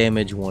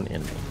damage 1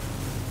 enemy.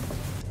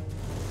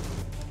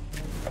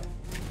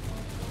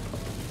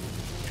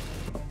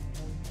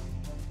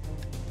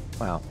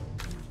 Wow.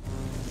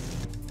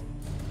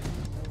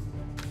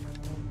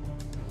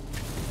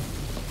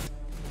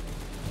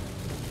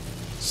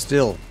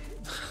 Still.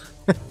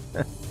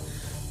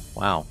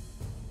 Wow.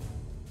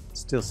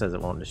 Still says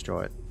it won't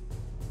destroy it.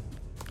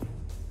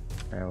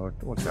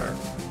 Alright, what's our...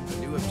 The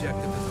new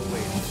objective is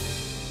awaiting.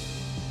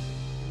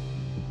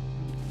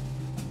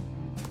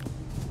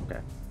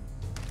 Okay.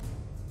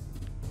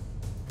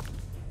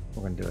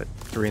 We're gonna do it.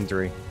 3 and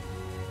 3.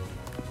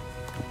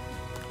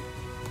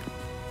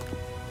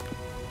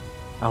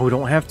 Oh, we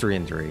don't have 3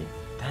 and 3.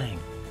 Dang.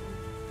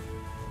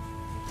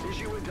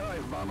 Issue a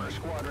dive bomber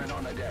squadron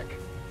on the deck.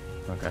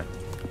 Okay.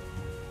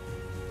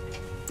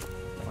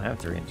 Don't have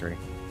 3 and 3.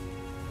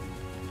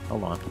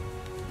 Hold on.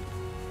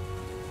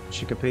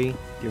 Chicopee,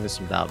 give us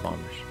some dive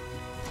bombers.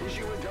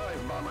 Issue a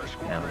dive bomber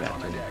Now we squadron got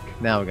on the 3.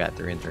 deck. Now we got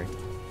 3 and 3.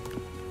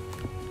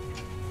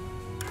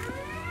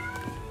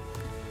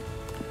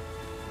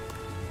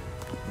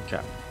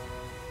 Okay.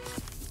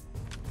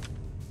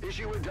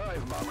 Issue a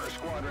dive bomber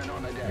squadron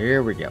on the deck.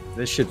 Here we go.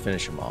 This should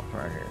finish them off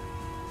right here.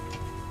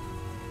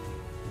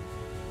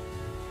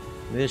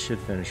 This should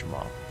finish them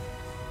off.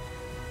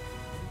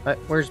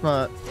 Where's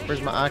my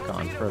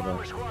icon for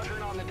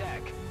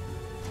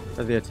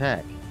the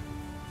attack?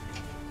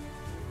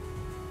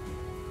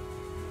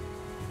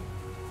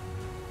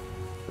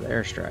 For the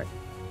airstrike.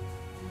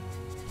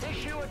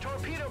 Issue a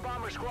torpedo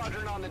bomber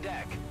squadron on the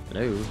deck.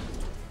 Hello.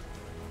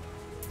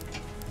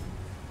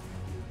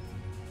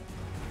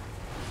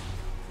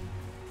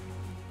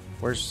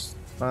 Where's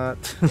my...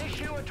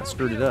 I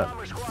screwed it up.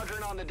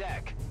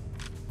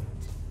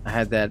 I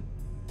had that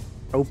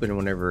open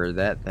whenever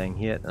that thing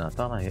hit, and I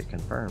thought I hit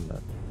confirm,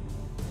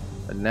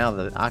 but now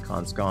the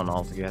icon's gone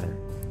altogether.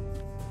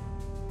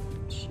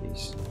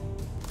 Jeez.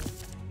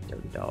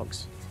 Dirty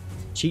dogs.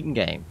 Cheating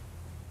game.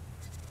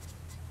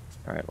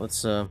 Alright,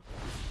 let's can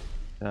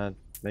I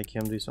make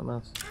him do something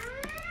else?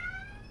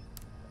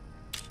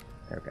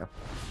 There we go.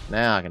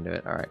 Now I can do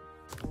it. Alright.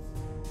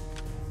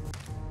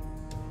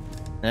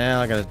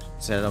 Now I gotta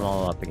set them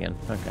all up again.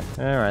 Okay.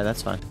 Alright,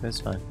 that's fine.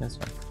 That's fine. That's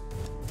fine.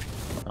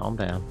 Calm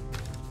down.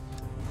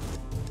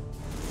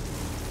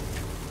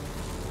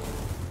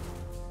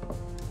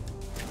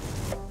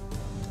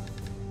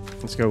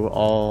 Let's go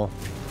all of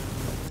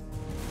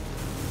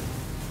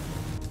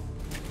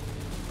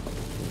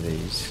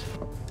these.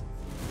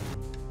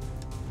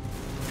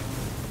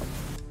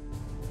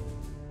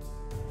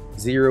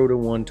 Zero to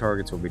 1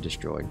 targets will be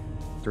destroyed.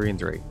 3 and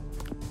 3.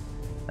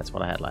 That's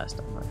what I had last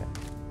time. Okay.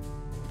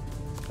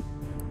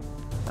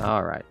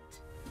 Alright.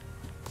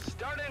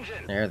 Start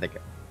engine. There they go.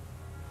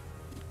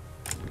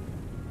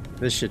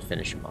 This should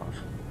finish them off.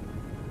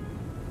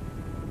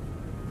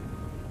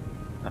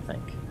 I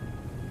think.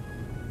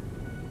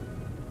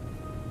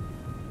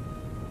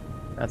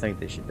 I think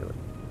they should do it.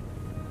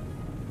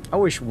 I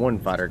wish one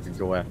fighter could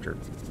go after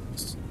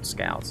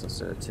scouts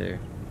instead of 2.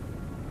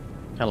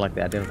 Kind of like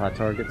the identify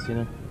targets, you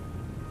know?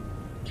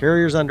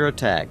 Carriers under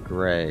attack.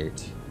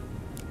 Great.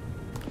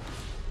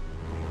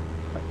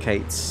 Like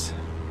Kate's.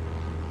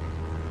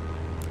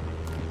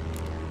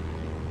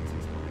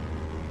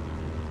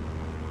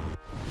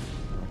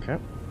 Okay.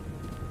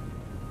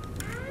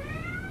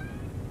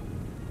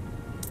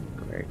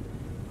 Great.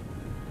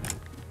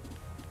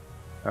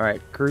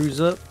 Alright, cruise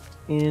up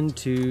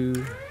into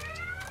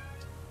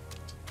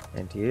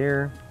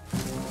anti-air.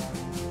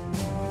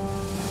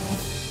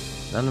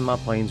 None of my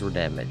planes were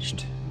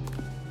damaged.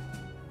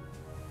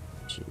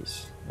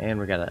 Jeez. And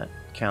we got a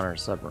counter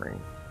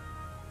submarine.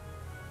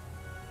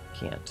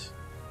 Can't.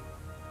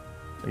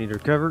 We need to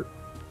recover.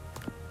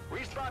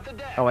 Respot the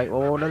deck. Oh wait,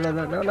 whoa, no,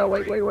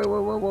 wait,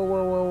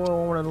 whoa,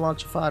 I want to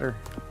launch a fighter.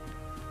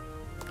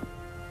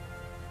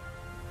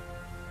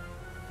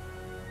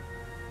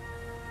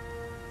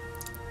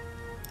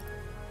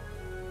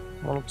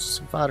 I want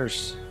some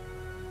fighters.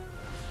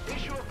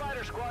 Issue a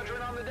fighter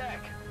squadron on the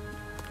deck.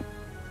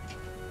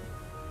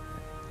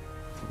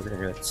 We're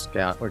gonna get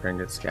scout. We're gonna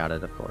get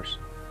scouted, of course.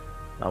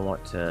 I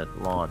want to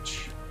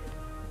launch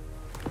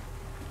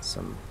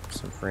some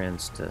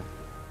friends to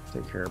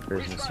take care of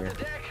business Respot here. the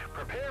deck.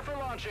 Prepare for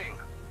launching.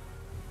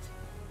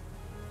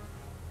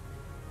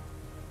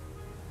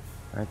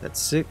 All right,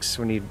 that's 6.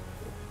 We need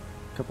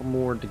a couple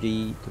more to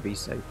be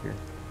safe here.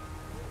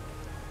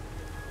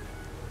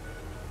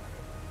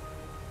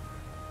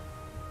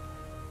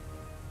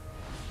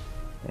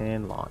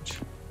 And launch.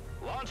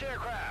 Launch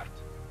aircraft.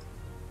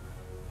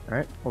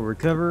 Alright, we'll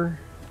recover.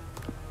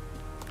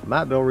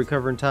 Might be able to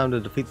recover in time to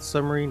defeat the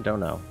submarine. Don't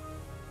know.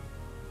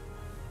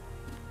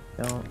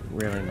 Don't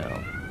really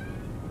know.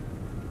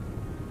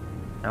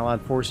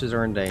 Allied forces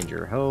are in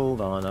danger. Hold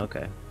on,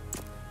 okay.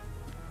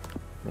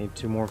 Need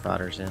 2 more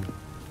fighters in.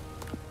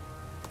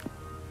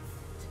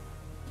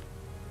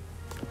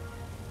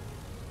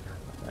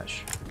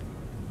 Gosh.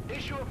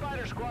 Issue a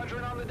fighter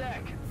squadron on the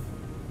deck.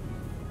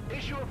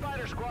 Issue a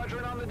fighter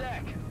squadron on the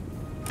deck.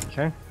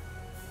 Okay.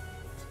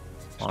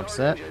 Launch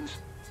Start that. engines.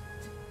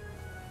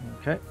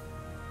 Okay.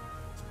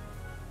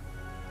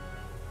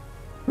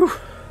 Whew.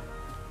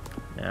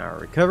 Now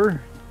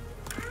recover.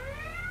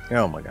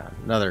 Oh my god,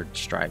 another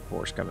strike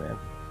force coming in.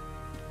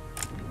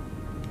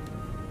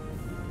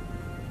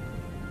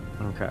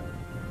 Okay.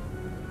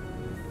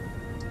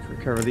 Let's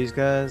recover these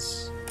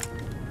guys.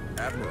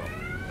 Admiral,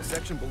 a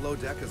section below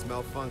deck has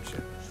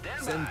malfunctioned.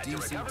 Stand Send by to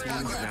DC recover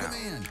teams aircraft. now.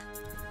 Command.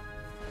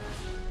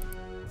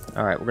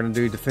 Alright, we're gonna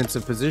do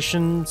defensive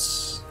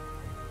positions.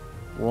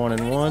 1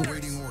 and 1.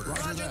 Waiting order.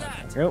 Roger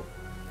that. Yep.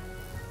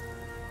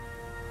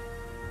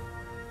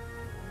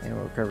 And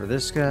we'll recover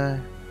this guy.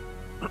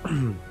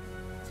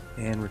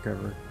 And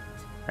recover.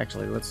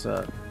 Actually, let's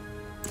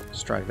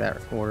strike that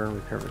recorder and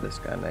recover this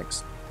guy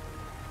next.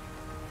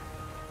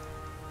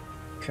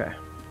 Okay.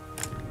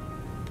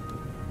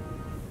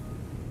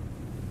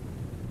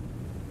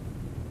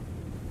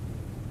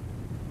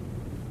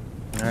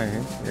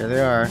 Alright, here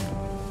they are.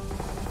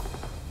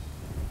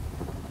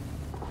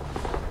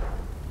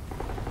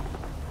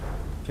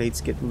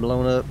 Blockades getting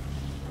blown up.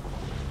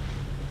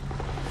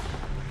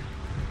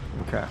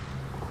 Okay.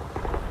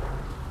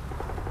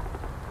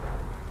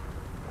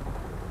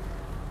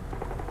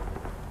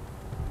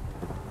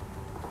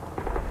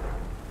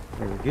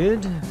 Very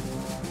good.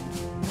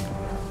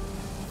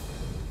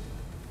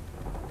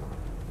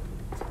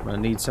 I'm gonna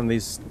need some of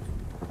these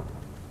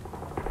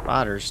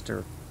fighters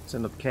to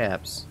send up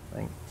caps, I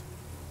think.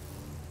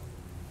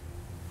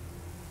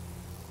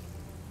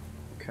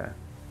 Okay.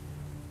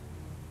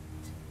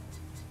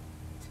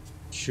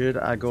 Should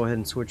I go ahead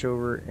and switch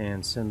over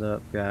and send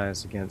up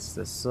guys against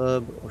this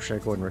sub, or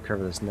should I go ahead and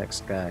recover this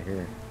next guy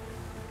here?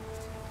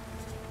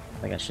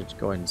 I think I should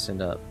go ahead and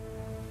send up.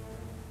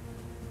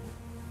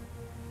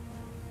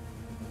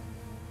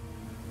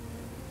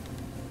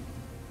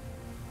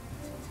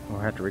 I'll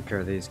have to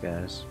recover these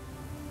guys.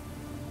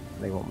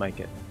 They won't make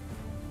it.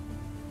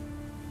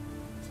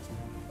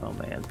 Oh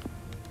man.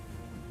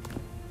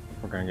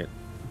 We're gonna get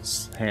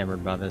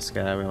hammered by this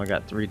guy. We only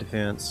got 3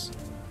 defense.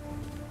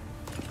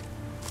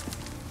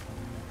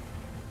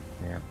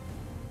 Yeah.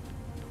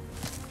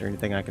 Is there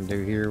anything I can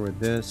do here with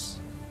this?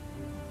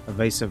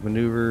 Evasive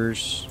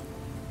maneuvers,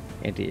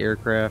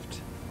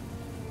 anti-aircraft.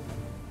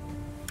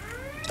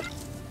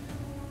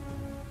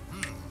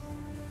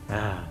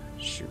 Ah,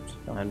 shoot.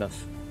 Don't have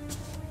enough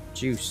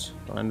juice.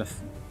 Don't have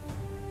enough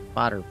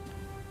fighter.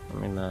 I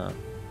mean,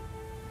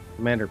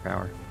 commander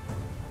power.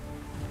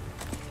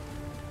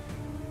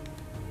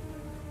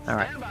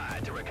 Alright.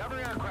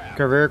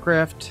 Recover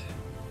aircraft.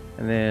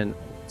 And then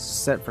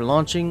set for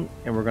launching.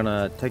 And we're going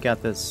to take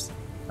out this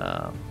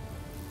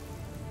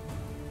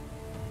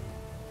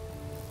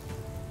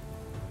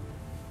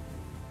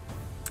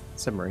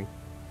submarine.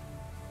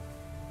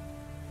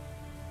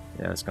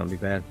 Yeah, it's going to be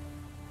bad.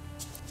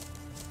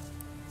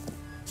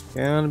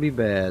 Gonna be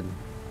bad.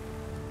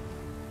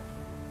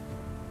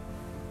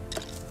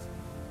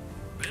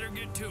 Better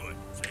get to it.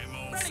 Same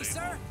old, Ready, same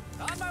sir.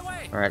 On my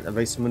way. Alright,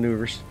 evasive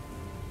maneuvers.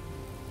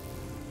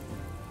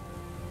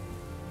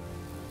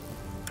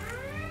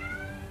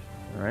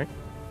 Alright.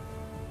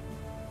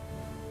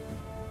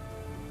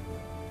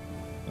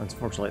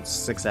 Unfortunately, it's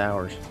 6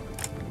 hours.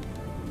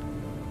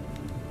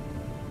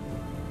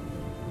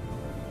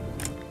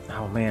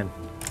 Oh man.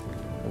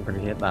 We're gonna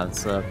get hit by the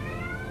sub.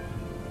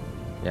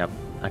 Yep,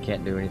 I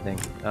can't do anything.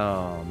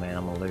 Oh man,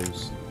 I'm gonna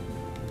lose.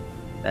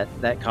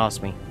 That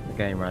cost me the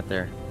game right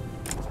there.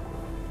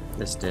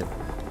 This did.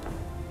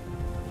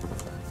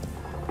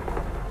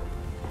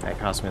 That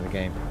cost me the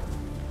game.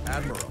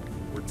 Admiral,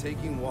 we're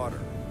taking water.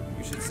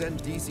 You should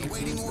send DC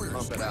Awaiting teams to orders,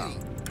 pump it out.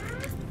 waiting.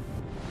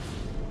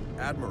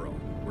 Admiral,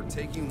 we're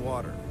taking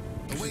water.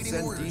 You should Awaiting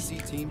send orders.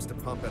 DC teams to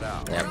pump it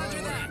out. Yep. On my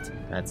way.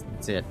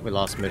 That's it. We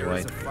lost There Midway.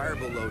 is a fire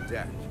below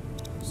deck.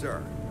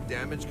 Sir,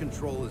 damage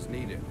control is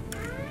needed.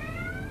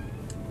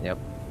 Yep.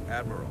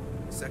 Admiral,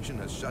 the section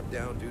has shut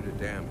down due to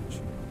damage.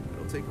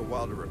 It'll take a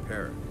while to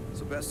repair it,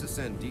 so best to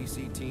send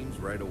DC teams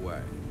right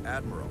away.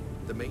 Admiral,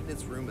 the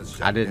maintenance room is shut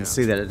down. I didn't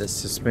see that it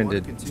has If you want to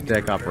suspended continue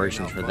deck repairing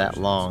operations for that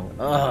malfunctions, long.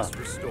 you Ugh. must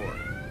restore.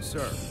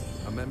 Sir,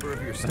 a member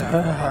of your staff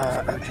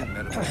requires urgent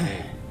medical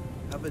aid.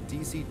 Have a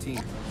DC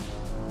team.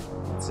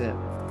 That's it.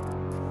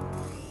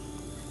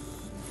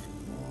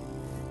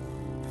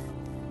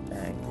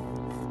 Dang.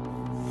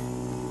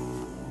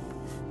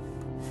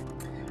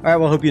 Alright,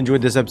 well, hope you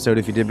enjoyed this episode.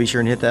 If you did, be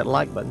sure and hit that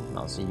like button.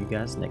 I'll see you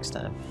guys next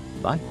time.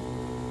 Bye.